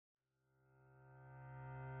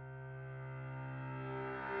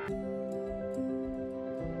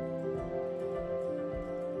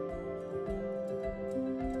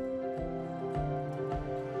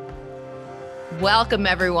Welcome,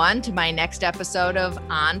 everyone, to my next episode of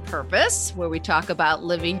On Purpose, where we talk about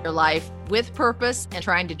living your life with purpose and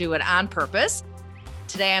trying to do it on purpose.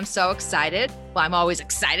 Today, I'm so excited. Well, I'm always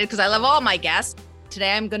excited because I love all my guests.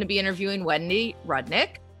 Today, I'm going to be interviewing Wendy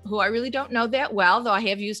Rudnick, who I really don't know that well, though I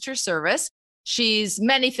have used her service. She's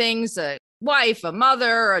many things, a wife, a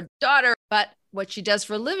mother, a daughter, but what she does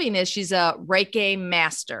for a living is she's a Reiki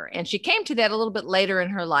master. And she came to that a little bit later in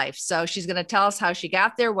her life. So she's going to tell us how she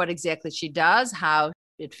got there, what exactly she does, how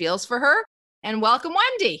it feels for her. And welcome,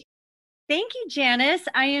 Wendy. Thank you, Janice.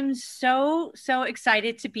 I am so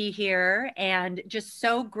excited to be here and just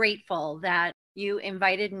so grateful that you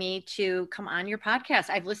invited me to come on your podcast.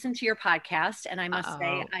 I've listened to your podcast and I must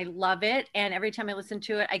say I love it. And every time I listen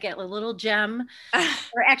to it, I get a little gem,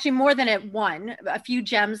 or actually more than a few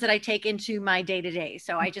gems that I take into my day-to-day.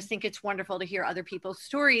 So I just think it's wonderful to hear other people's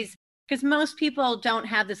stories because most people don't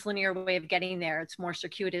have this linear way of getting there. It's more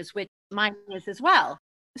circuitous, which mine is as well.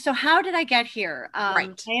 So how did I get here?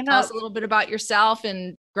 Right. Tell us a little bit about yourself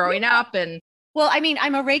and growing up. And well, I mean,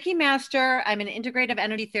 I'm a Reiki master. I'm an integrative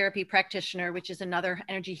energy therapy practitioner, which is another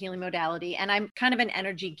energy healing modality. And I'm kind of an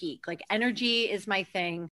energy geek. Like energy is my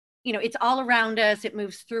thing. You know, it's all around us. It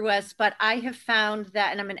moves through us. But I have found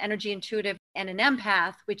that, and I'm an energy intuitive and an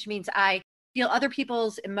empath, which means I feel other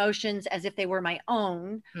people's emotions as if they were my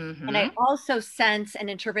own. Mm-hmm. And I also sense and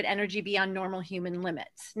interpret energy beyond normal human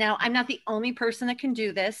limits. Now, I'm not the only person that can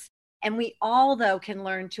do this. And we all, though, can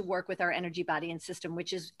learn to work with our energy, body, and system,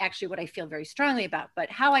 which is actually what I feel very strongly about. But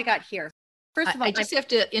how I got here, first of all, I just have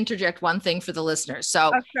to interject one thing for the listeners.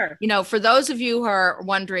 So, sure. You know, for those of you who are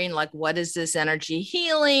wondering, like, what is this energy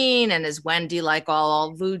healing? And is Wendy like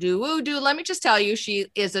all voodoo? Let me just tell you, she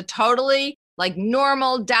is a totally like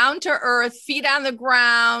normal, down to earth, feet on the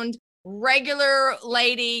ground, regular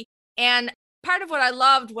lady. And part of what I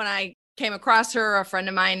loved when I came across her, a friend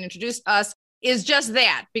of mine introduced us, is just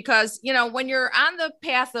that, because, you know, when you're on the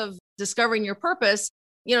path of discovering your purpose,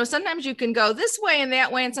 you know, sometimes you can go this way and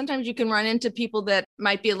that way. And sometimes you can run into people that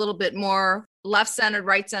might be a little bit more left-centered,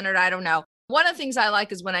 right-centered. I don't know. One of the things I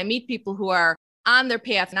like is when I meet people who are on their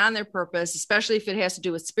path and on their purpose, especially if it has to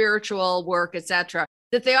do with spiritual work, etc.,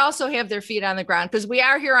 that they also have their feet on the ground, because we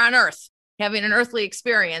are here on earth having an earthly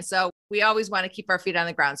experience. So we always want to keep our feet on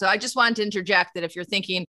the ground. So I just wanted to interject that if you're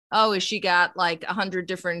thinking, oh, has she got like 100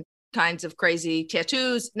 different kinds of crazy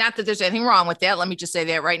tattoos? Not that there's anything wrong with that. Let me just say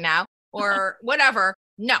that right now, or whatever.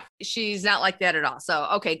 No, she's not like that at all. So,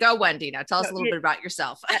 okay, go Wendy. Now tell us a little bit about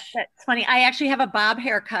yourself. That's funny. I actually have a bob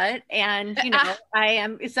haircut and, you know, I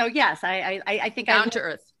am. So yes, I think down to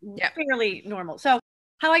earth. Yep. Fairly normal. So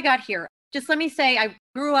how I got here, just let me say, I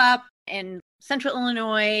grew up in Central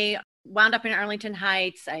Illinois, wound up in Arlington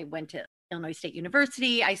Heights. I went to Illinois State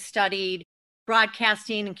University. I studied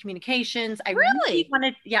broadcasting and communications. I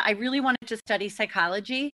really wanted to study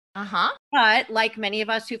psychology. But like many of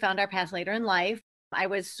us who found our path later in life, I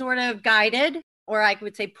was sort of guided, or I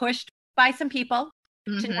would say pushed by some people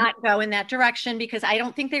to not go in that direction, because I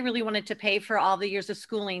don't think they really wanted to pay for all the years of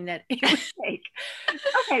schooling that it would take.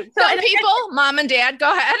 Okay. So some people, mom and dad,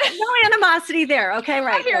 go ahead. No animosity there. Okay.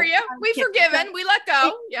 Right. I hear you. We forgiven. We let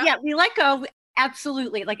go. Yeah, we let go.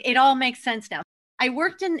 Absolutely. Like it all makes sense now. I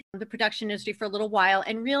worked in the production industry for a little while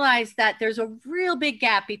and realized that there's a real big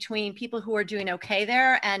gap between people who are doing okay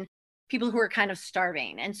there and people who are kind of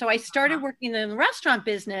starving. And so I started working in the restaurant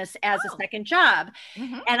business as a second job.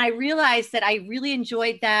 And I realized that I really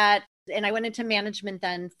enjoyed that. And I went into management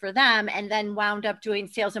then for them, and then wound up doing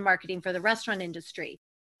sales and marketing for the restaurant industry.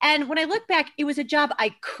 And when I look back, it was a job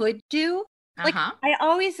I could do. Like I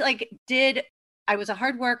always I was a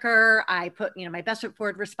hard worker. I put, you know, my best foot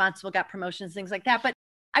forward, responsible, got promotions, things like that. But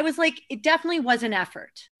I was like, it definitely was an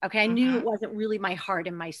effort. Okay. I knew it wasn't really my heart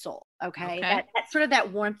and my soul. Okay. That sort of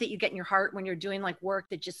that warmth that you get in your heart when you're doing like work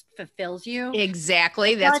that just fulfills you.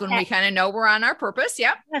 Exactly. That's when we kind of know we're on our purpose.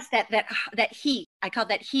 Yep. Yes. That heat, I call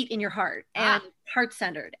that heat in your heart and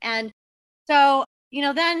heart-centered. And so, you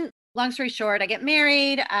know, then long story short, I get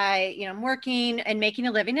married, I'm working and making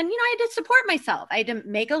a living, and, you know, I had to support myself. I had to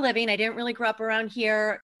make a living. I didn't really grow up around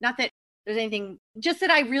here. Not that there's anything, just that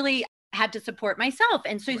I really had to support myself.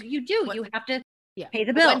 And so you have to pay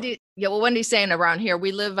the bill. Wendy's saying around here,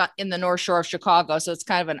 we live in the North Shore of Chicago. So it's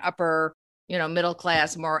kind of an upper, you know, middle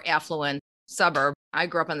class, more affluent suburb. I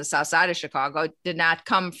grew up on the south side of Chicago, did not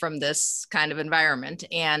come from this kind of environment.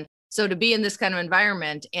 And so to be in this kind of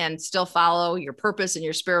environment and still follow your purpose and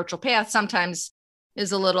your spiritual path sometimes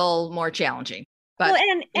is a little more challenging. But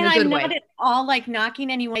and I'm not at all like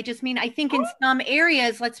knocking anyone. I just mean, I think in some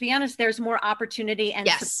areas, let's be honest, there's more opportunity and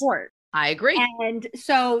support. I agree. And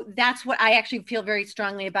so that's what I actually feel very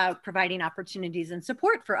strongly about, providing opportunities and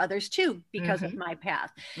support for others too, because of my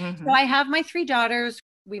path. So I have my 3 daughters.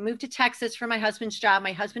 We moved to Texas for my husband's job.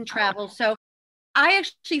 My husband travels. So I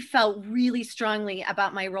actually felt really strongly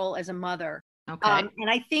about my role as a mother. Okay. And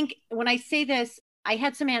I think when I say this, I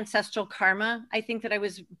had some ancestral karma. I think that I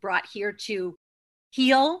was brought here to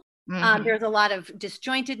heal. There's a lot of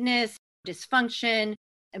disjointedness, dysfunction,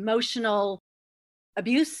 emotional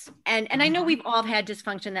abuse. And I know we've all had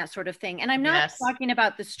dysfunction, that sort of thing. And I'm not talking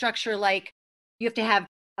about the structure like you have to have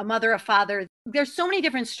a mother, a father. There's so many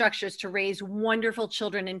different structures to raise wonderful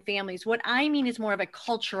children and families. What I mean is more of a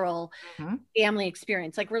cultural family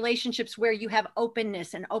experience, like relationships where you have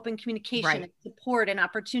openness and open communication and support and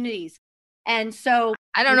opportunities. And so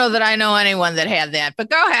I don't know that I know anyone that had that, but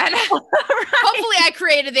go ahead. Hopefully I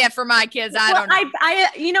created that for my kids. I don't know.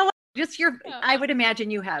 You know what? I would imagine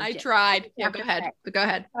you have. I tried. Yeah, go ahead. Go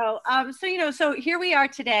ahead. So here we are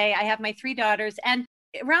today. I have my 3 daughters, and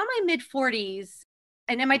around my mid 40s,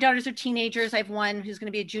 and then my daughters are teenagers. I have one who's going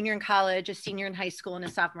to be a junior in college, a senior in high school, and a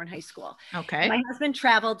sophomore in high school. Okay. My husband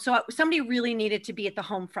traveled, so somebody really needed to be at the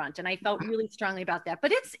home front, and I felt really strongly about that.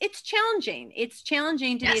 But it's challenging. It's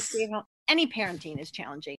challenging to be a stay-at-home. Any parenting is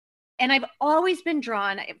challenging, and I've always been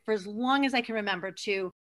drawn, for as long as I can remember, to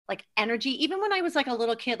like energy. Even when I was like a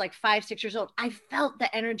little kid, like 5, 6 years old, I felt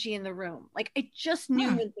the energy in the room. Like I just knew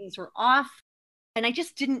when things were off. And I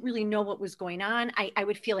just didn't really know what was going on. I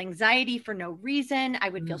would feel anxiety for no reason. I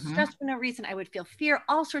would feel stress for no reason. I would feel fear,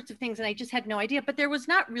 all sorts of things. And I just had no idea. But there was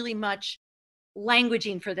not really much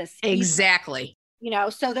languaging for this. Exactly.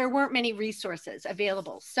 So there weren't many resources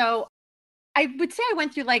available. So I would say I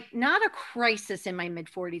went through like not a crisis in my mid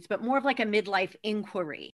 40s, but more of like a midlife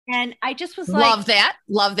inquiry. And I just was like,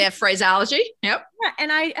 love that phraseology. Yep. Yeah,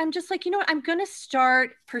 and I'm just like, I'm going to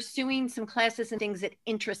start pursuing some classes and things that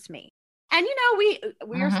interest me. And,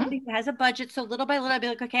 we are somebody who has a budget. So little by little, I'd be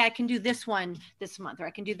like, okay, I can do this one this month, or I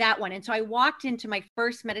can do that one. And so I walked into my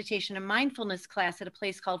first meditation and mindfulness class at a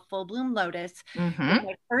place called Full Bloom Lotus with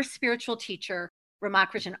my first spiritual teacher,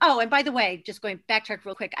 Ramakrishnan. Oh, and by the way, just going backtrack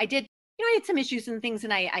real quick, I had some issues and things,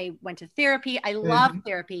 and I went to therapy. I love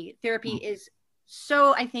therapy. Therapy is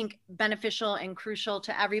so, I think, beneficial and crucial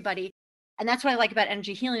to everybody. And that's what I like about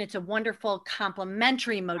energy healing. It's a wonderful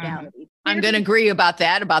complementary modality. I'm going to agree about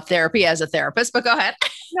therapy as a therapist, but go ahead.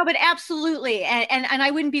 No, but absolutely. And I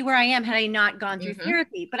wouldn't be where I am had I not gone through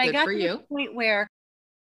therapy. But I got to the point where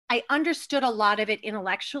I understood a lot of it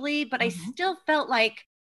intellectually, but I still felt like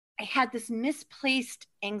I had this misplaced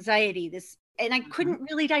anxiety, and I couldn't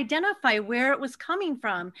really identify where it was coming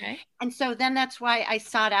from. Okay. And so then that's why I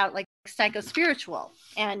sought out like psychospiritual,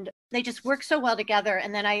 and they just work so well together.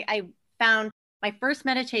 And then I found my first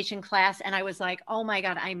meditation class, and I was like, oh my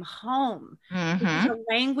God, I'm home. This is a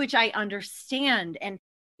language I understand. And,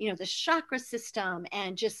 the chakra system,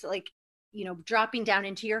 and just like, dropping down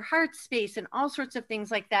into your heart space and all sorts of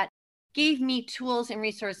things like that gave me tools and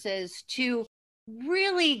resources to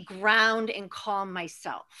really ground and calm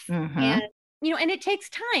myself. And, and it takes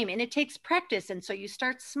time and it takes practice. And so you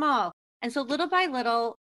start small. And so little by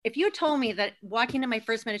little, if you told me that walking to my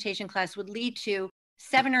first meditation class would lead to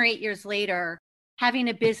 7 or 8 years later having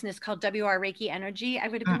a business called WR Reiki Energy, I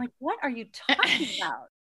would have been like, what are you talking about?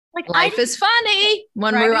 Like, life is funny.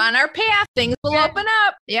 When we're on our path, things will open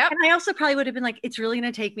up. Yep. And I also probably would have been like, it's really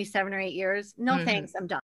going to take me 7 or 8 years. No, thanks. I'm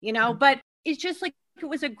done. But it's just like, it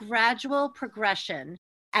was a gradual progression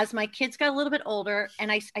as my kids got a little bit older.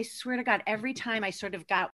 And I swear to God, every time I sort of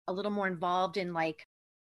got a little more involved in like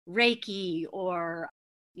Reiki or,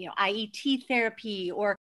 IET therapy,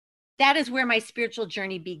 or that is where my spiritual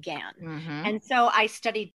journey began. And so I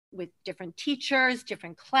studied with different teachers,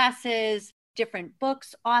 different classes, different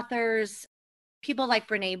books, authors, people like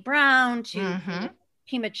Brene Brown to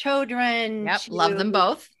Pema Chodron. Yep, love them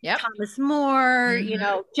both. Yep. Thomas More,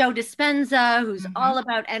 Joe Dispenza, who's all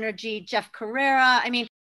about energy, Jeff Carrera. I mean,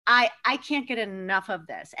 I can't get enough of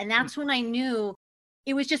this. And that's when I knew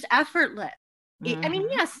it was just effortless. I mean,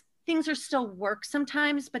 yes, things are still work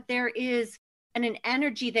sometimes, but there is an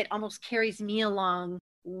energy that almost carries me along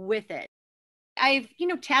with it. I've,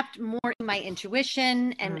 tapped more into my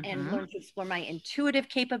intuition and learned to explore my intuitive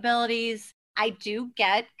capabilities. I do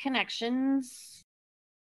get connections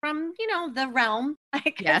from, the realm.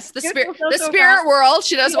 Yes, the spirit world.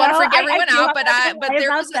 She doesn't want to freak everyone out,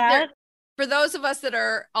 but for those of us that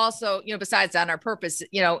are also, besides on our purpose,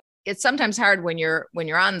 it's sometimes hard when you're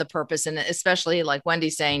on the purpose, and especially like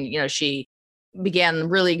Wendy's saying, she began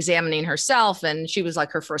really examining herself, and she was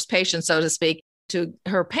like her first patient, so to speak, to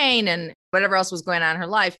her pain and whatever else was going on in her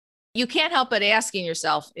life. you can't help but asking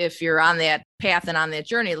yourself if you're on that path and on that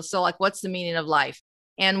journey. So like, what's the meaning of life?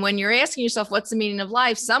 And when you're asking yourself, what's the meaning of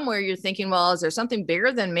life? Somewhere you're thinking, well, is there something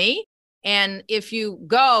bigger than me? And if you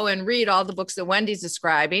go and read all the books that Wendy's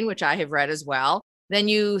describing, which I have read as well, then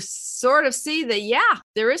you sort of see that, yeah,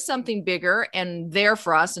 there is something bigger and there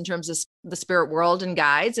for us in terms of the spirit world and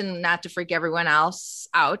guides, and not to freak anyone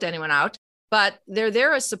out, but they're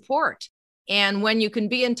there as support. And when you can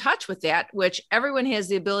be in touch with that, which everyone has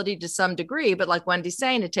the ability to some degree, but like Wendy's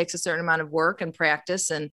saying, it takes a certain amount of work and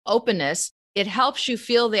practice and openness. It helps you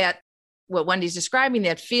feel that, what Wendy's describing,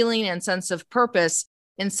 that feeling and sense of purpose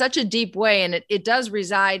in such a deep way. And it does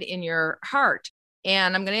reside in your heart.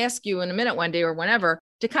 And I'm going to ask you in a minute, Wendy, or whenever,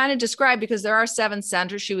 to kind of describe, because there are 7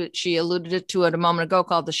 centers, she alluded to it a moment ago,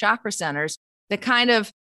 called the chakra centers, that kind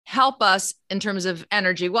of help us in terms of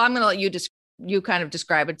energy. Well, I'm going to let you kind of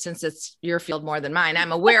describe it, since it's your field more than mine.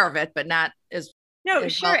 I'm aware of it, but not as sure.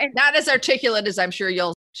 Well, not as articulate as I'm sure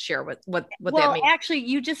you'll share what that means. Well, actually,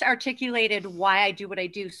 you just articulated why I do what I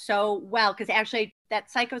do so well, because actually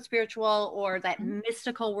that psycho-spiritual or that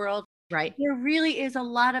mystical world, right, there really is a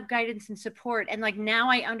lot of guidance and support. And like, now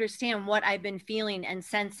I understand what I've been feeling and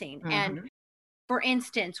sensing. And for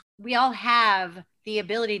instance, we all have the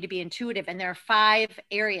ability to be intuitive, and there are 5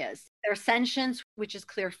 areas. There's sentience, which is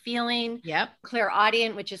clear feeling. Yep.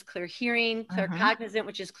 Clairaudient, which is clear hearing. Claircognizant,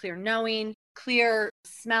 which is clear knowing. Clear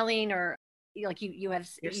smelling, or like you have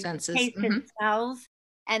your senses, taste and smells.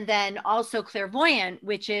 And then also clairvoyant,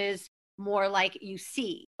 which is more like you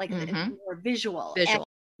see, like more visual. And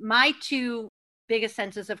my 2 biggest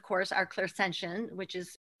senses, of course, are clairsentient, which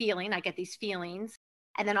is feeling. I get these feelings.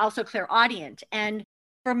 And then also clairaudient. And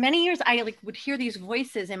for many years, I would hear these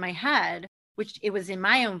voices in my head, which it was in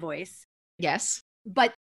my own voice. Yes.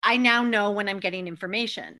 But I now know when I'm getting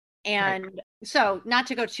information. And so, not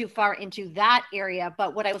to go too far into that area,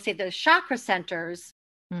 but what I will say, the chakra centers,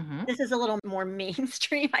 this is a little more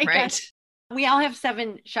mainstream, I guess. We all have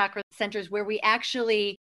 7 chakra centers where we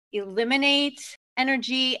actually eliminate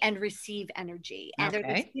energy and receive energy. And they're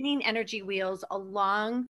the spinning energy wheels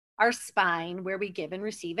along our spine where we give and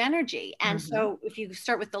receive energy. And so if you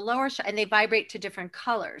start with the lower and they vibrate to different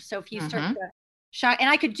colors. So if you start the chakra, and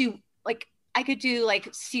I could do like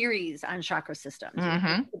series on chakra systems,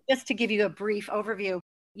 just to give you a brief overview.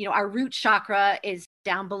 You know, our root chakra is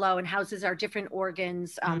down below and houses our different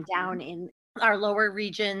organs down in our lower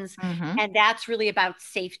regions. And that's really about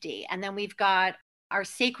safety. And then we've got our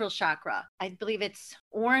sacral chakra. I believe it's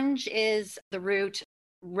orange is the root,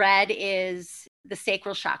 red is the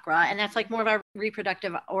sacral chakra. And that's like more of our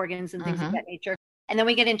reproductive organs and things of that nature. And then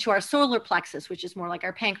we get into our solar plexus, which is more like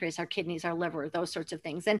our pancreas, our kidneys, our liver, those sorts of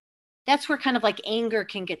things. And that's where kind of like anger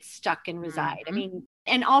can get stuck and reside. I mean,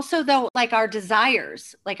 and also though, like our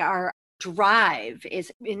desires, like our drive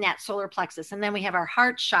is in that solar plexus. And then we have our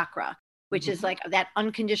heart chakra, which is like that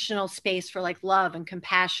unconditional space for like love and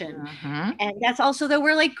compassion. And that's also though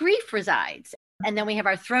where like grief resides. And then we have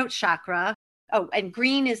our throat chakra. Oh, and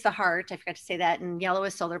green is the heart. I forgot to say that. And yellow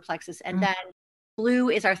is solar plexus. And then blue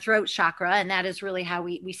is our throat chakra. And that is really how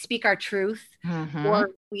we speak our truth,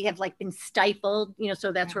 or we have like been stifled, you know,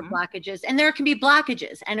 so that's where blockages, and there can be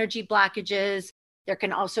blockages, energy blockages. There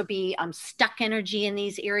can also be stuck energy in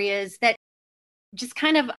these areas that just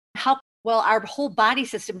kind of help. Well, our whole body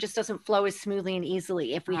system just doesn't flow as smoothly and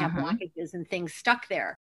easily if we have blockages and things stuck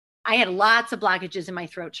there. I had lots of blockages in my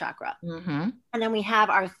throat chakra. And then we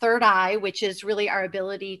have our third eye, which is really our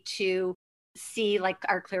ability to see like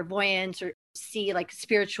our clairvoyance or see like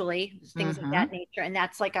spiritually, things of that nature. And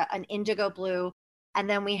that's like an indigo blue. And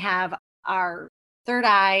then we have our third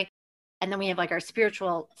eye. And then we have like our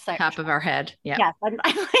spiritual top of our head. Yeah. Yes. I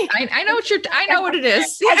know I know what it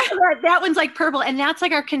is. That one's like purple. And that's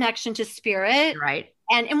like our connection to spirit. Right.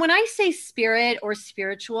 And when I say spirit or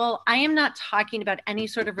spiritual, I am not talking about any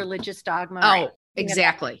sort of religious dogma. Oh,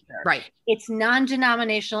 exactly. Right. It's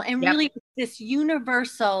non-denominational and really this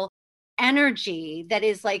universal energy that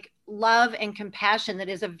is like love and compassion that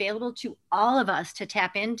is available to all of us to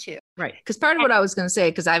tap into. Right. Because part of what I was going to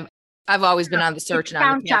say, because I've always been on the search and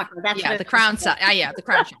on the path. Chakra. That's the crown side. The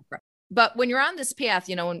crown chakra. But when you're on this path,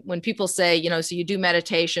 you know, when people say, you know, so you do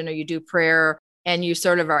meditation or you do prayer and you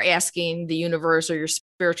sort of are asking the universe or your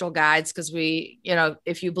spiritual guides, because we, you know,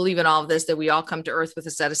 if you believe in all of this, that we all come to earth with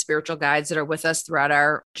a set of spiritual guides that are with us throughout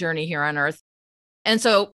our journey here on earth. And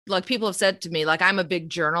so like people have said to me, like, I'm a big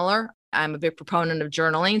journaler. I'm a big proponent of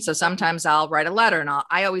journaling. So sometimes I'll write a letter and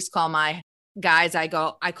I always call my guides, I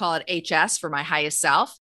call it HS for my highest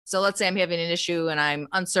self. So let's say I'm having an issue and I'm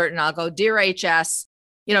uncertain. I'll go, dear HS,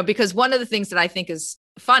 you know, because one of the things that I think is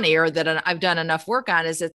funny or that I've done enough work on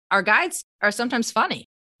is that our guides are sometimes funny.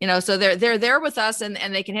 So they're there with us, and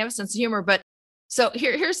they can have a sense of humor. But so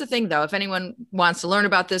here's the thing though, if anyone wants to learn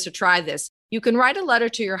about this or try this, you can write a letter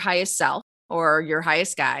to your highest self or your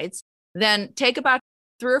highest guides, then take about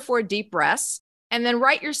 3 or 4 deep breaths, and then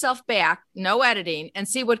write yourself back, no editing, and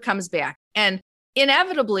see what comes back. And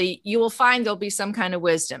inevitably, you will find there'll be some kind of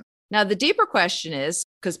wisdom. Now, the deeper question is,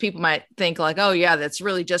 because people might think like, oh yeah, that's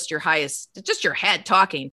really just your head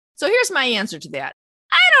talking. So here's my answer to that.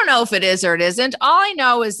 I don't know if it is or it isn't. All I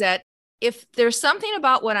know is that if there's something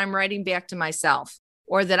about what I'm writing back to myself,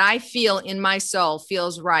 or that I feel in my soul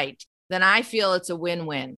feels right, then I feel it's a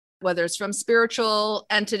win-win. Whether it's from spiritual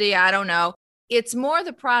entity, I don't know. It's more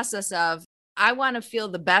the process of, I want to feel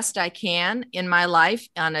the best I can in my life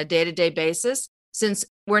on a day-to-day basis, since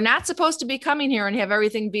we're not supposed to be coming here and have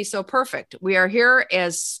everything be so perfect. We are here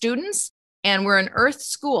as students, and we're in Earth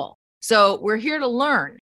school. So we're here to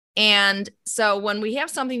learn. And so when we have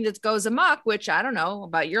something that goes amok, which I don't know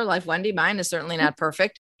about your life, Wendy, mine is certainly not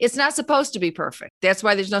perfect. It's not supposed to be perfect. That's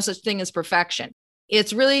why there's no such thing as perfection.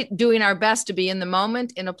 It's really doing our best to be in the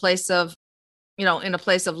moment, in a place of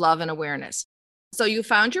love and awareness. So you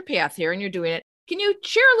found your path here and you're doing it. Can you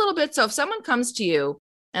share a little bit? So if someone comes to you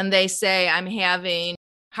and they say, I'm having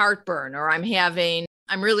heartburn, or I'm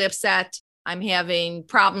really upset, I'm having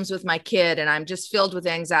problems with my kid, and I'm just filled with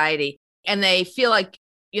anxiety, and they feel like,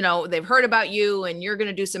 they've heard about you and you're going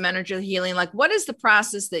to do some energy healing. Like, what is the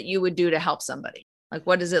process that you would do to help somebody? Like,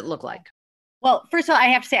 what does it look like? Well, first of all, I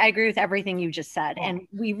have to say, I agree with everything you just said. And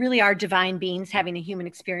we really are divine beings having a human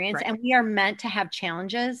experience. Right. And we are meant to have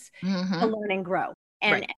challenges to learn and grow.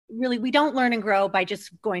 And really, we don't learn and grow by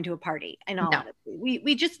just going to a party. And all of it.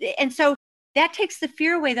 We just, and so that takes the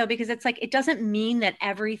fear away, though, because it's like, it doesn't mean that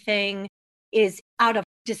everything is out of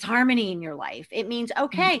disharmony in your life. It means,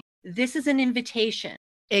 okay, this is an invitation.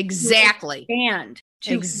 Exactly. To expand,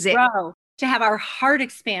 to grow, to have our heart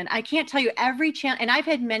expand. I can't tell you every challenge, and I've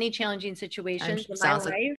had many challenging situations in my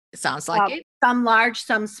life. It sounds like it. Some large,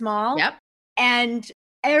 some small. Yep. And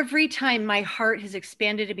every time my heart has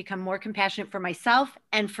expanded to become more compassionate for myself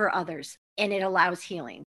and for others, and it allows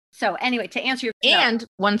healing. So anyway, to answer your question. And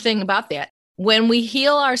one thing about that, when we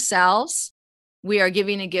heal ourselves, we are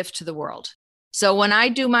giving a gift to the world. So when I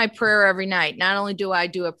do my prayer every night, not only do I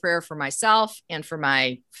do a prayer for myself and for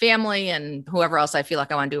my family and whoever else I feel like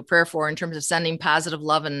I want to do a prayer for in terms of sending positive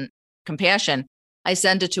love and compassion, I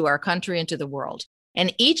send it to our country and to the world.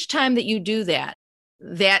 And each time that you do that,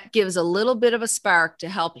 that gives a little bit of a spark to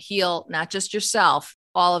help heal not just yourself,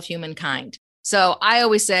 all of humankind. So I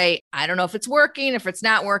always say, I don't know if it's working. If it's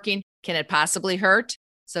not working, can it possibly hurt?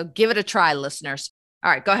 So give it a try, listeners. All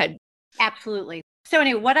right, go ahead. Absolutely. So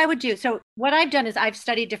anyway, what I would do, so what I've done is I've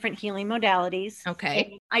studied different healing modalities.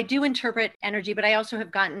 Okay. I do interpret energy, but I also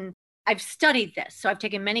I've studied this. So I've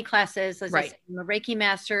taken many classes. I'm a Reiki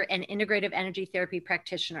master and integrative energy therapy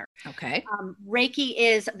practitioner. Okay. Reiki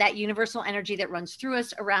is that universal energy that runs through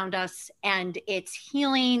us, around us, and it's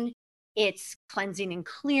healing, it's cleansing and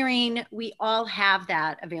clearing. We all have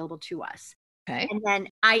that available to us. Okay. And then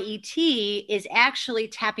IET is actually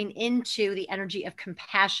tapping into the energy of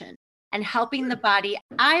compassion and helping the body.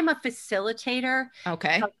 I'm a facilitator.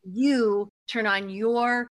 Okay. Help you turn on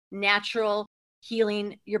your natural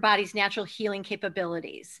healing, your body's natural healing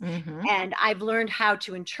capabilities. Mm-hmm. And I've learned how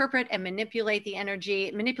to interpret and manipulate the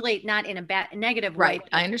energy, not in a negative way. Right.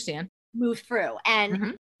 I understand. Move through.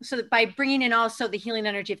 And so that by bringing in also the healing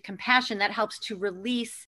energy of compassion, that helps to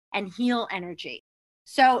release and heal energy.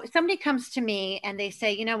 So somebody comes to me and they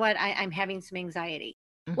say, you know what, I'm having some anxiety.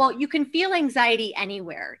 Well, you can feel anxiety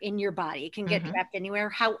anywhere in your body. It can get trapped anywhere.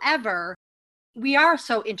 However, we are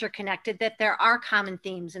so interconnected that there are common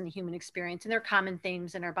themes in the human experience, and there are common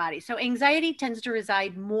themes in our body. So anxiety tends to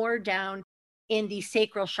reside more down in the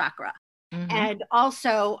sacral chakra. And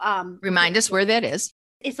also remind us where that is.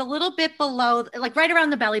 It's a little bit below, like right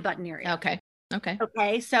around the belly button area.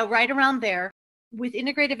 Okay. So right around there. With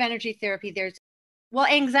integrative energy therapy,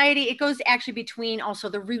 anxiety, it goes actually between also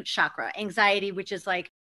the root chakra, anxiety, which is like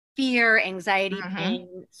fear, anxiety,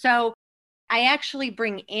 pain. So I actually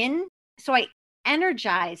I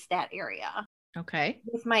energize that area. Okay.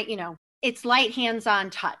 With my, it's light hands-on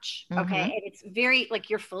touch. Okay. And it's very like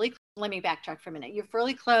let me backtrack for a minute. You're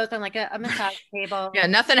fully clothed on like a massage table. Yeah.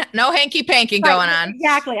 Nothing, no hanky panky going on.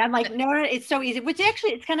 Exactly. I'm like, no, it's so easy, which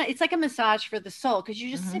actually it's like a massage for the soul. Cause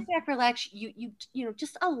you just sit back, relax. You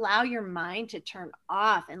just allow your mind to turn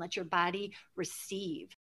off and let your body receive.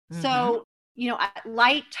 So,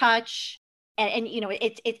 light touch and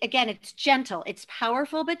it's gentle, it's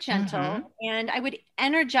powerful, but gentle. And I would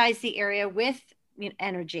energize the area with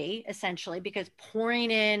energy essentially, because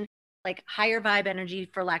pouring in like higher vibe energy,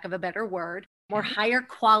 for lack of a better word, more higher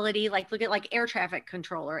quality, like look at like air traffic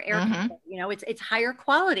control or air control, it's higher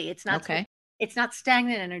quality. It's not, it's not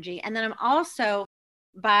stagnant energy. And then I'm also,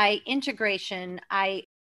 by integration, I'll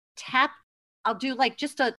do like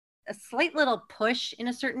just a slight little push in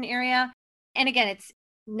a certain area. And again, it's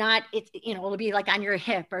not, it'll be like on your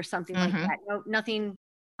hip or something like that. No, nothing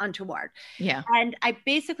untoward. Yeah. And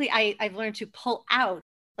I've learned to pull out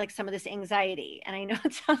like some of this anxiety. And I know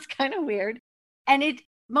it sounds kind of weird. And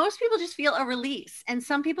most people just feel a release. And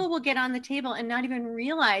some people will get on the table and not even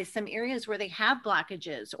realize some areas where they have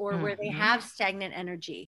blockages or where they have stagnant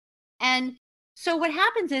energy. And so what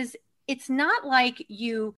happens is, it's not like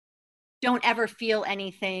you don't ever feel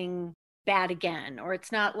anything bad again, or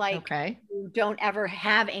it's not like you don't ever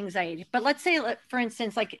have anxiety. But let's say, for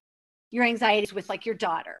instance, like your anxiety is with like your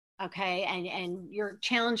daughter, okay? And you're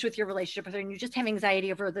challenged with your relationship with her and you just have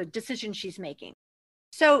anxiety over the decision she's making.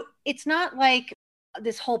 So it's not like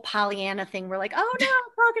this whole Pollyanna thing where like, oh no,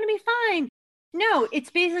 it's all going to be fine. No, it's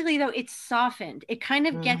basically, though, it's softened. It kind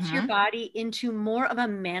of gets your body into more of a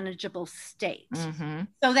manageable state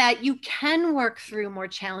so that you can work through more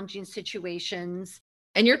challenging situations.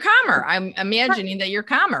 And you're calmer. I'm imagining that you're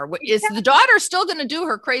calmer. Is the daughter still going to do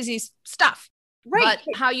her crazy stuff? Right.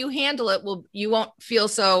 But how you handle it you won't feel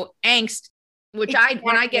so angst, which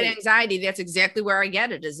when I get anxiety, that's exactly where I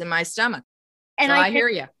get it, is in my stomach. And so I hear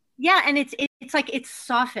you. Yeah. And it's like, it's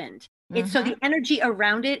softened. It's so the energy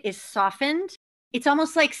around it is softened. It's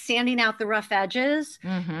almost like sanding out the rough edges.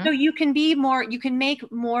 So you can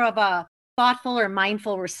make more of a thoughtful or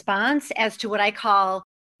mindful response as to what I call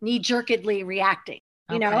knee-jerkedly reacting,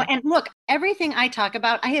 you know? And look, everything I talk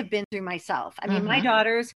about, I have been through myself. I mean, my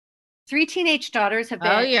daughters, 3 teenage daughters have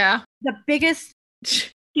been the biggest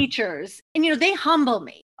teachers. And, they humble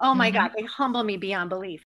me. Oh my God, they humble me beyond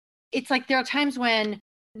belief. It's like there are times when,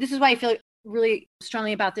 this is why I feel really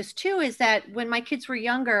strongly about this too, is that when my kids were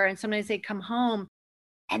younger and sometimes they'd come home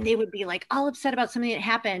and they would be like all upset about something that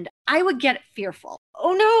happened, I would get fearful.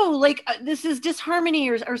 Oh no, like this is disharmony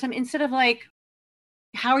or something, instead of like,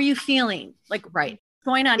 how are you feeling? Like, what's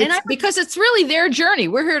going on? Because it's really their journey.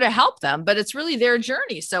 We're here to help them, but it's really their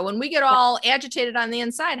journey. So when we get all agitated on the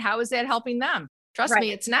inside, how is that helping them? Trust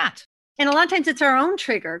me, it's not. And a lot of times it's our own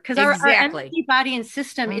trigger, because our energy, body, and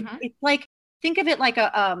system, it's like, think of it like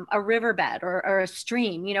a riverbed or a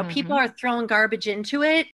stream. People are throwing garbage into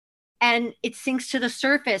it and it sinks to the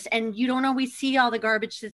surface and you don't always see all the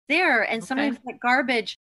garbage that's there. And sometimes that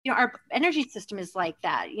garbage, our energy system is like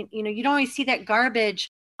that. You don't always see that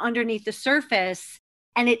garbage underneath the surface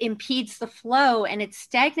and it impedes the flow and it's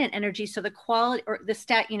stagnant energy. So the quality or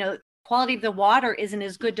quality of the water isn't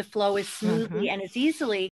as good to flow as smoothly and as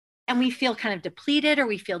easily. And we feel kind of depleted or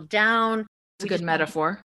we feel down. It's a good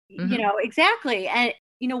metaphor. Exactly. And,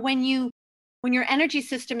 when your energy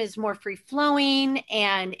system is more free flowing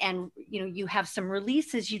and, you have some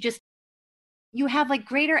releases, you have like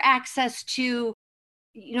greater access to,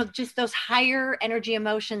 just those higher energy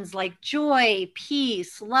emotions like joy,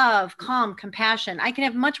 peace, love, calm, compassion. I can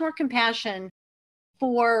have much more compassion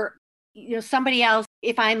for, somebody else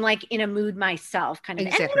if I'm like in a mood myself kind of.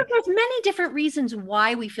 Exactly. And there's many different reasons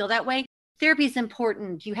why we feel that way. Therapy is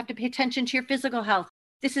important. You have to pay attention to your physical health.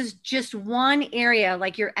 This is just one area,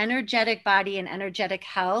 like your energetic body and energetic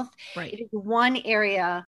health. Right. It is one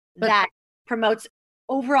area that promotes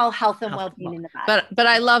overall health and well-being in the body. But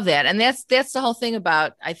I love that. And that's the whole thing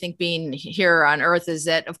about, I think, being here on Earth, is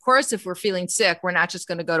that, of course, if we're feeling sick, we're not just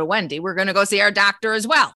going to go to Wendy. We're going to go see our doctor as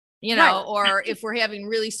well, or if we're having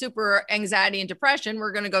really super anxiety and depression,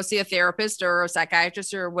 we're going to go see a therapist or a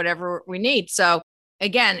psychiatrist or whatever we need. So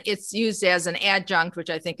again, it's used as an adjunct,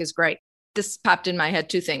 which I think is great. This popped in my head,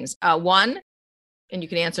 2 things. One, and you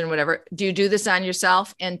can answer in whatever, do you do this on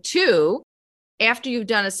yourself? And 2, after you've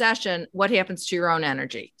done a session, what happens to your own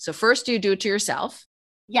energy? So first, do you do it to yourself?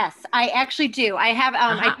 Yes, I actually do. I have,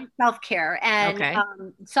 I do self-care,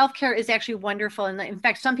 and self-care is actually wonderful. And in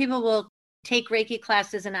fact, some people will take Reiki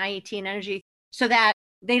classes and IET and energy so that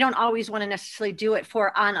they don't always want to necessarily do it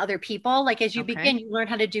on other people. Like as you begin, you learn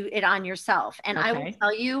how to do it on yourself. And I will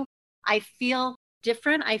tell you, I feel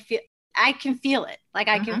different. I can feel it. Like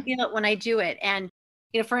I can feel it when I do it. And,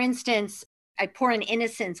 for instance, I pour in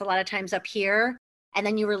innocence a lot of times up here, and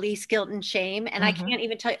then you release guilt and shame. And I can't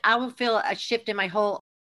even tell you, I will feel a shift in my whole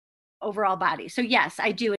overall body. So yes,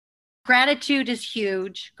 I do it. Gratitude is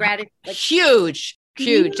huge. Gratitude.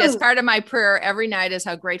 Huge. That's part of my prayer every night, is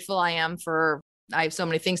how grateful I am I have so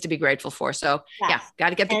many things to be grateful for. So got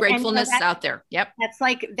to get the gratefulness out there. Yep.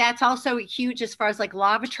 That's also huge as far as like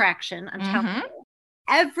law of attraction. I'm telling you.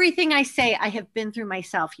 Everything I say, I have been through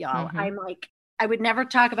myself, y'all. I'm like, I would never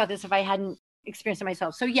talk about this if I hadn't experience it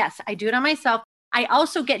myself. So yes, I do it on myself. I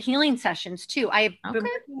also get healing sessions too. I have been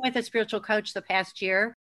working with a spiritual coach the past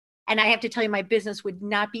year. And I have to tell you, my business would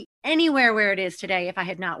not be anywhere where it is today if I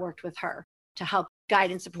had not worked with her to help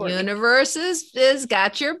guide and support Universe is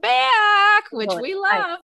got your back, which we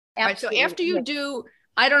love. All right, so after you do,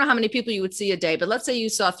 I don't know how many people you would see a day, but let's say you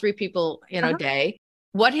saw 3 people in a day.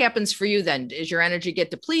 What happens for you then? Does your energy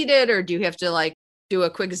get depleted, or do you have to like do a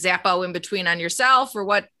quick zappo in between on yourself, or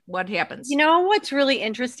what happens? You know, what's really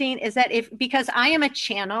interesting is that because I am a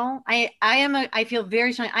channel, I feel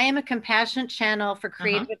very strong. I am a compassionate channel for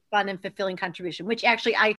creative, fun, and fulfilling contribution, which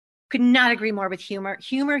actually I could not agree more with humor.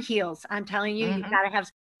 Humor heals. I'm telling you, you've got to have,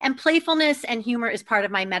 and playfulness and humor is part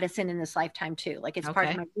of my medicine in this lifetime too. Like it's part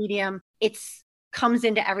of my medium. It's comes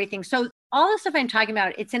into everything. So all the stuff I'm talking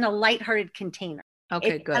about, it's in a lighthearted container.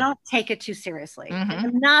 Okay, good. I don't take it too seriously.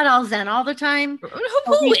 I'm not all Zen all the time.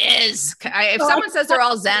 Who is? If someone says they're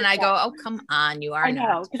all Zen, I go, oh, come on, you are I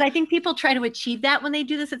know, because I think people try to achieve that when they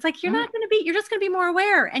do this. It's like, you're not going to be, you're just going to be more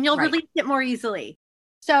aware and you'll release it more easily.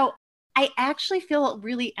 So I actually feel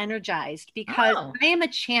really energized because I am a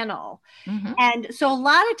channel. And so a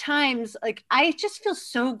lot of times, like, I just feel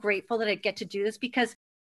so grateful that I get to do this because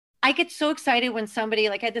I get so excited when somebody,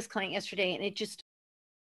 like I had this client yesterday and it just,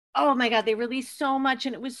 oh my God, they released so much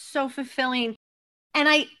and it was so fulfilling. And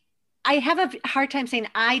I have a hard time saying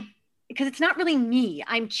because it's not really me.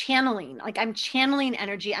 I'm channeling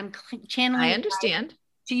energy. I'm channeling. I understand.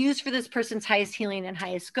 To use for this person's highest healing and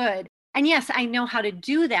highest good. And yes, I know how to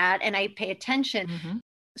do that and I pay attention.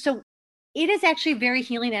 So it is actually very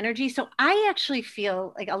healing energy. So I actually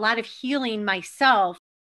feel like a lot of healing myself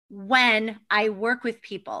when I work with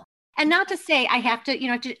people. And not to say I have to,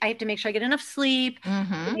 I have to make sure I get enough sleep,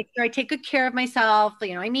 make sure I take good care of myself.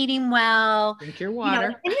 I'm eating well. Drink your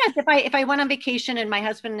water. And yes, if I went on vacation and my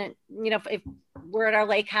husband, if we're at our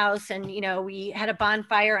lake house and, we had a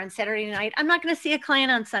bonfire on Saturday night, I'm not going to see a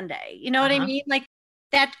client on Sunday. You know what I mean? Like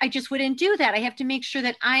that, I just wouldn't do that. I have to make sure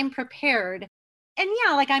that I'm prepared. And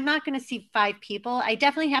yeah, like I'm not going to see 5 people. I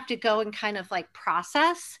definitely have to go and kind of like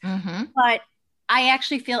process, but I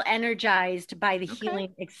actually feel energized by the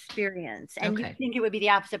healing experience. And you think it would be the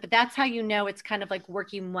opposite, but that's how it's kind of like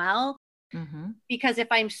working well. Because if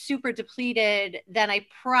I'm super depleted, then I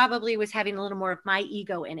probably was having a little more of my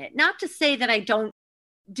ego in it. Not to say that I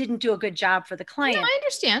didn't do a good job for the client. No, I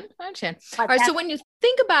understand. All right. So when you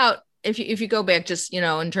think about, if you go back just,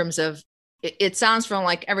 in terms of, it sounds from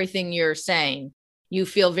like everything you're saying, you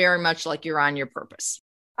feel very much like you're on your purpose.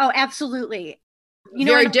 Oh, absolutely.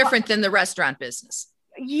 Very different than the restaurant business.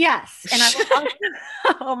 Yes. And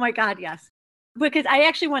oh my God, yes. Because I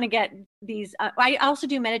actually want to get these, I also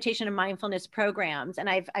do meditation and mindfulness programs. And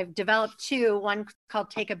I've developed 2, one called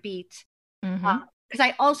Take a Beat. Because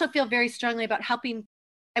I also feel very strongly about helping.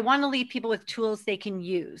 I want to leave people with tools they can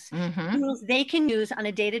use, tools they can use on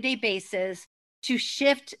a day-to-day basis to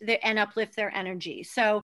shift and uplift their energy.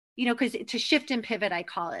 So, because to shift and pivot, I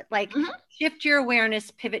call it like shift your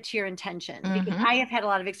awareness, pivot to your intention. Because I have had a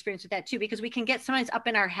lot of experience with that too, because we can get sometimes up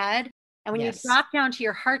in our head. And when you drop down to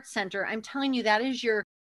your heart center, I'm telling you, that is your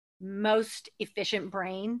most efficient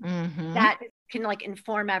brain that can like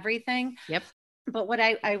inform everything. Yep. But what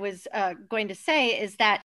I was going to say is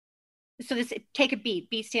that, so this, Take a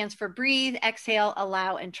Beat. Beat stands for breathe, exhale,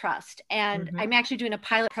 allow, and trust. And I'm actually doing a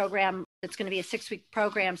pilot program that's going to be a 6-week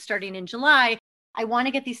program starting in July. I want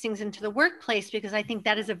to get these things into the workplace because I think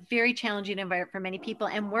that is a very challenging environment for many people,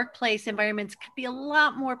 and workplace environments could be a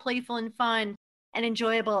lot more playful and fun and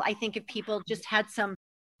enjoyable. I think if people just had some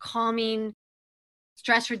calming,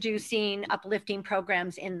 stress reducing, uplifting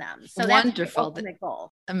programs in them. So wonderful. That's the ultimate goal.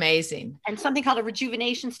 Amazing. And something called a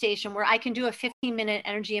rejuvenation station where I can do a 15-minute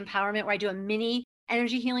energy empowerment where I do a mini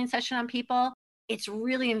energy healing session on people. It's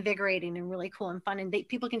really invigorating and really cool and fun. And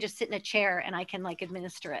people can just sit in a chair and I can like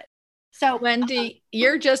administer it. So Wendy,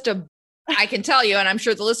 you're just I can tell you, and I'm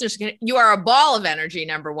sure the listeners you are a ball of energy,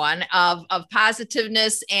 number one, of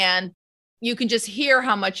positiveness, and you can just hear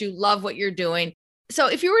how much you love what you're doing. So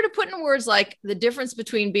if you were to put in words like the difference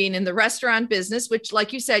between being in the restaurant business, which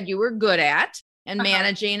like you said, you were good at and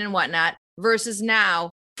managing and whatnot, versus now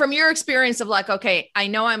from your experience of like, okay, I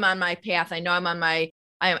know I'm on my path. I know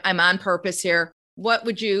I'm on purpose here. What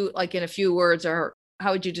would you like in a few words, or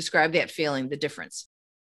how would you describe that feeling, the difference?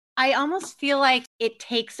 I almost feel like it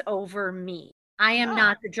takes over me. I am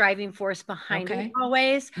not the driving force behind it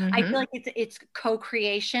always. I feel like it's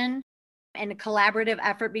co-creation and a collaborative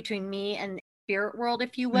effort between me and the spirit world,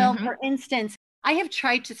 if you will. For instance, I have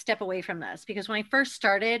tried to step away from this because when I first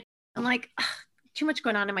started, I'm like, too much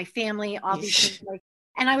going on in my family, all these things.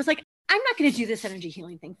 And I was like, I'm not going to do this energy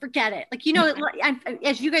healing thing. Forget it. Like,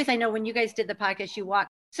 as you guys, I know when you guys did the podcast, you walk.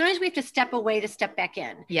 Sometimes we have to step away to step back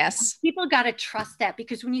in. Yes. People got to trust that,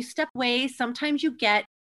 because when you step away, sometimes you get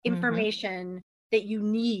information that you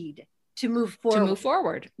need to move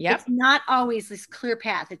forward. Yep. It's not always this clear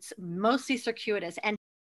path. It's mostly circuitous. And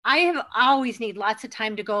I have always need lots of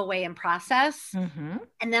time to go away and process.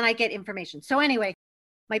 And then I get information. So anyway,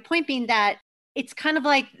 my point being that it's kind of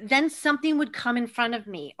like then something would come in front of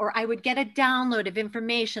me, or I would get a download of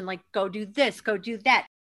information like, go do this, go do that,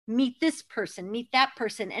 meet this person, meet that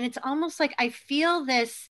person. And it's almost like I feel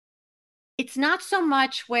this, it's not so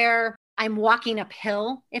much where I'm walking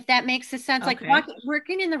uphill, if that makes a sense. Okay. Like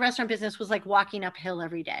working in the restaurant business was like walking uphill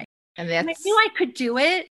every day. And I knew I could do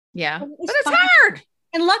it. Yeah. But it's hard.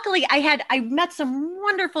 And luckily I met some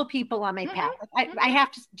wonderful people on my path. I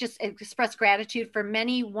have to just express gratitude for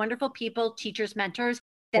many wonderful people, teachers, mentors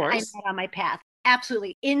that I met on my path.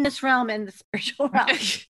 Absolutely. In this realm and the spiritual realm.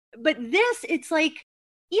 But this, it's like,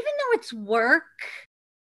 even though it's work,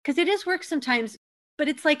 because it is work sometimes, but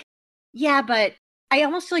it's like, yeah, but I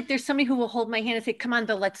almost feel like there's somebody who will hold my hand and say, come on,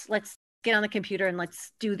 Bill, let's get on the computer and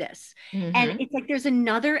let's do this. And it's like, there's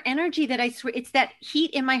another energy that I swear, it's that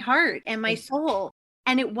heat in my heart and my soul.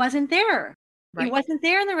 And it wasn't there. Right. It wasn't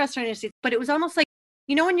there in the restaurant industry, but it was almost like,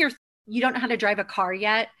 when you don't know how to drive a car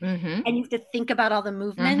yet, and you have to think about all the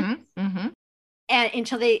movement, and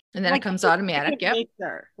until and then it comes automatic. Yep.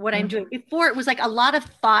 What I'm doing before, it was like a lot of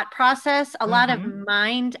thought process, a lot of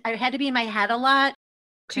mind. I had to be in my head a lot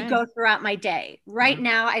to go throughout my day. Right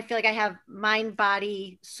now, I feel like I have mind,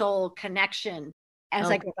 body, soul connection as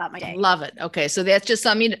I go about my day. Love it. Okay. So that's just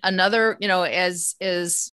something, another,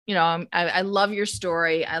 I love your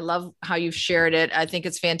story. I love how you've shared it. I think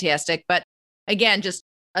it's fantastic. But again, just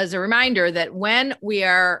as a reminder that when we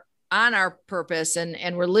are on our purpose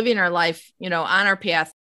and we're living our life, on our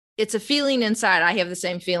path, it's a feeling inside. I have the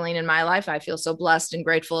same feeling in my life. I feel so blessed and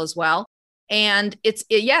grateful as well. And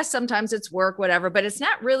yes, sometimes it's work, whatever, but it's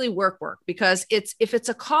not really work, because if it's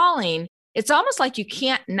a calling, it's almost like you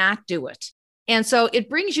can't not do it. And so it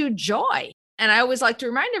brings you joy. And I always like to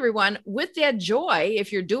remind everyone, with that joy,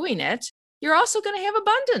 if you're doing it, you're also going to have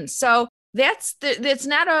abundance. So that's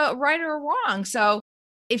not a right or a wrong. So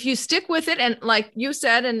if you stick with it, and like you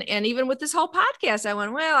said, and even with this whole podcast, I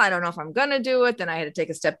went, well, I don't know if I'm going to do it. Then I had to take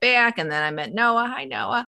a step back, and then I met Noah. Hi,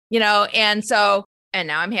 Noah. And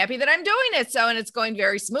now I'm happy that I'm doing it. So, and it's going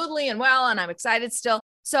very smoothly and well, and I'm excited still.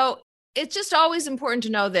 So it's just always important to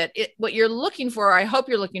know that what you're looking for, I hope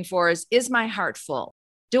you're looking for, is my heart full?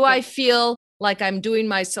 Do I feel like I'm doing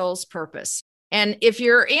my soul's purpose? And if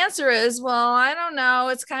your answer is, well, I don't know,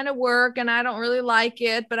 it's kind of work and I don't really like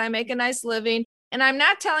it, but I make a nice living. And I'm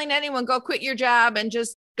not telling anyone, go quit your job and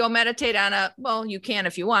just go meditate well, you can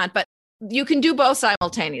if you want, but you can do both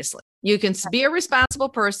simultaneously. You can be a responsible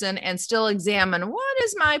person and still examine, what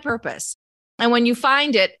is my purpose? And when you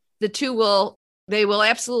find it, the two will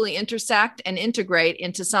absolutely intersect and integrate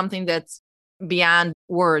into something that's beyond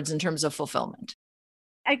words in terms of fulfillment.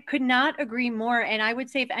 I could not agree more. And I would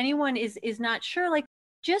say if anyone is not sure, like,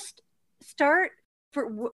 just start.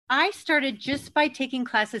 I started just by taking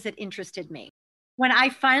classes that interested me. When I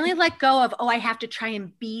finally let go of, I have to try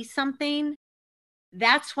and be something,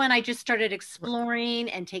 that's when I just started exploring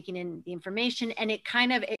and taking in the information. And it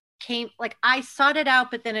came, like, I sought it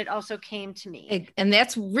out, but then it also came to me. And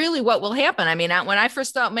that's really what will happen. I mean, when I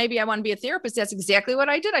first thought maybe I want to be a therapist, that's exactly what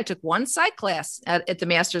I did. I took one psych class at the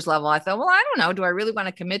master's level. I thought, well, I don't know. Do I really want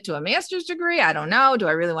to commit to a master's degree? I don't know. Do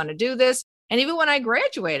I really want to do this? And even when I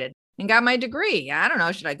graduated and got my degree, I don't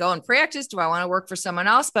know. Should I go and practice? Do I want to work for someone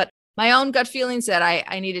else? But my own gut feeling said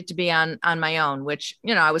I needed to be on my own, which,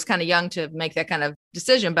 I was kind of young to make that kind of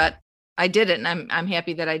decision, but I did it, and I'm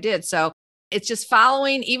happy that I did. So it's just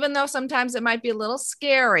following, even though sometimes it might be a little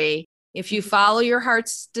scary, if you follow your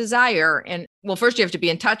heart's desire, and well, first you have to be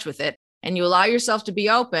in touch with it, and you allow yourself to be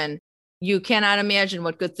open, you cannot imagine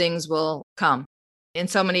what good things will come in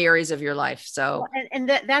so many areas of your life. So, and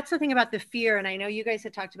that's the thing about the fear. And I know you guys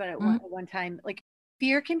had talked about it one time, like,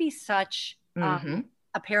 fear can be such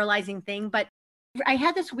a paralyzing thing, but I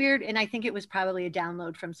had this weird, and I think it was probably a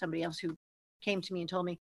download from somebody else who came to me and told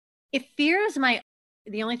me, if fear is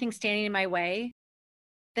the only thing standing in my way,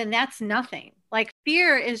 then that's nothing. Like,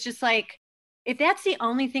 fear is just like, if that's the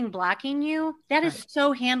only thing blocking you, that is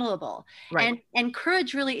so handleable. Right. And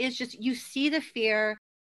courage really is just, you see the fear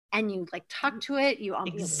and you like talk to it.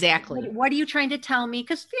 Exactly. What are you trying to tell me?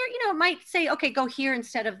 Because fear, might say, okay, go here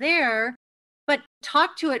instead of there, but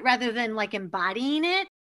talk to it rather than like embodying it.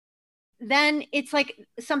 then it's like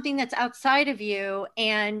something that's outside of you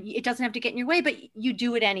and it doesn't have to get in your way, but you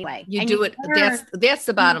do it anyway. You do it. That's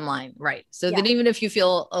the bottom line. Right. So that even if you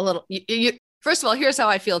feel a little, first of all, here's how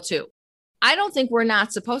I feel too. I don't think we're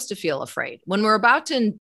not supposed to feel afraid when we're about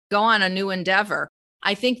to go on a new endeavor.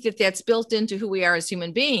 I think that that's built into who we are as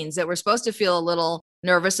human beings, that we're supposed to feel a little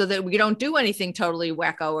nervous so that we don't do anything totally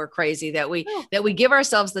wacko or crazy, that we give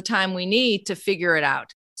ourselves the time we need to figure it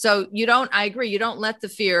out. So I agree. You don't let the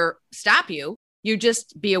fear stop you. You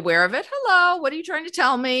just be aware of it. Hello, what are you trying to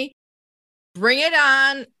tell me? Bring it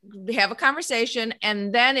on, have a conversation.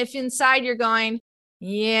 And then if inside you're going,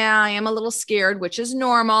 yeah, I am a little scared, which is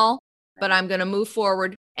normal, but I'm going to move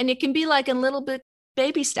forward. And it can be like in little bit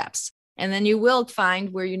baby steps. And then you will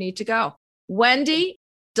find where you need to go. Wendy,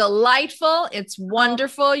 delightful. It's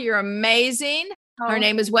wonderful. You're amazing. Her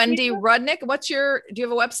name is Wendy Rudnick. Do you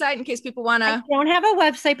have a website in case people want to? I don't have a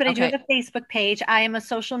website, but I do have a Facebook page. I am a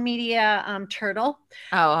social media turtle.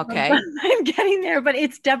 Oh, okay. I'm getting there, but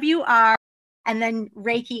it's WR and then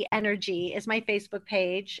Reiki Energy is my Facebook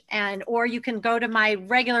page. Or you can go to my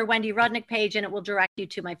regular Wendy Rudnick page and it will direct you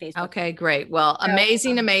to my Facebook. Okay, great. Well,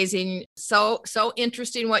 amazing. So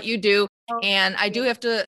interesting what you do. And I do have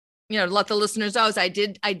to, let the listeners know, I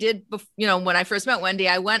did, when I first met Wendy,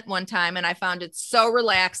 I went one time and I found it so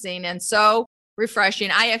relaxing and so refreshing.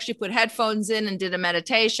 I actually put headphones in and did a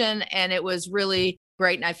meditation and it was really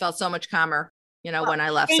great. And I felt so much calmer, when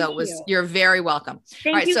I left. So you're very welcome.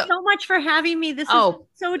 Thank you so much for having me. This is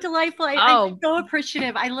so delightful. I'm so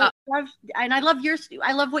appreciative. I love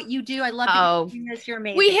what you do. I love this. You're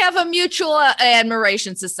amazing. We have a mutual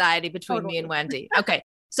admiration society between me and Wendy. Okay.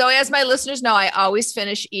 So as my listeners know, I always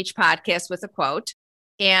finish each podcast with a quote.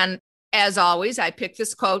 And as always, I picked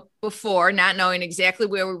this quote before, not knowing exactly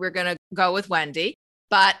where we were going to go with Wendy,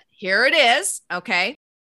 but here it is. Okay.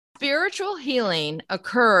 Spiritual healing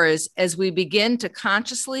occurs as we begin to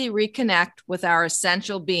consciously reconnect with our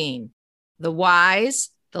essential being, the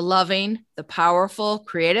wise, the loving, the powerful,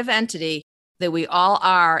 creative entity that we all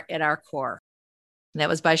are at our core. And that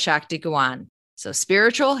was by Shakti Gawan. So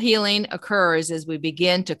spiritual healing occurs as we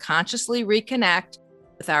begin to consciously reconnect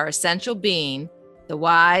with our essential being, the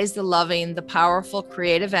wise, the loving, the powerful,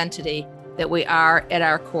 creative entity that we are at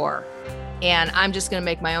our core. And I'm just going to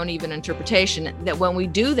make my own even interpretation that when we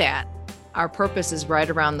do that, our purpose is right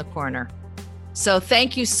around the corner. So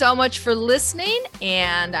thank you so much for listening.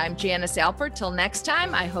 And I'm Janice Alpert. Till next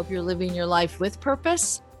time, I hope you're living your life with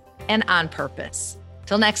purpose and on purpose.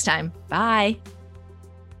 Till next time, bye.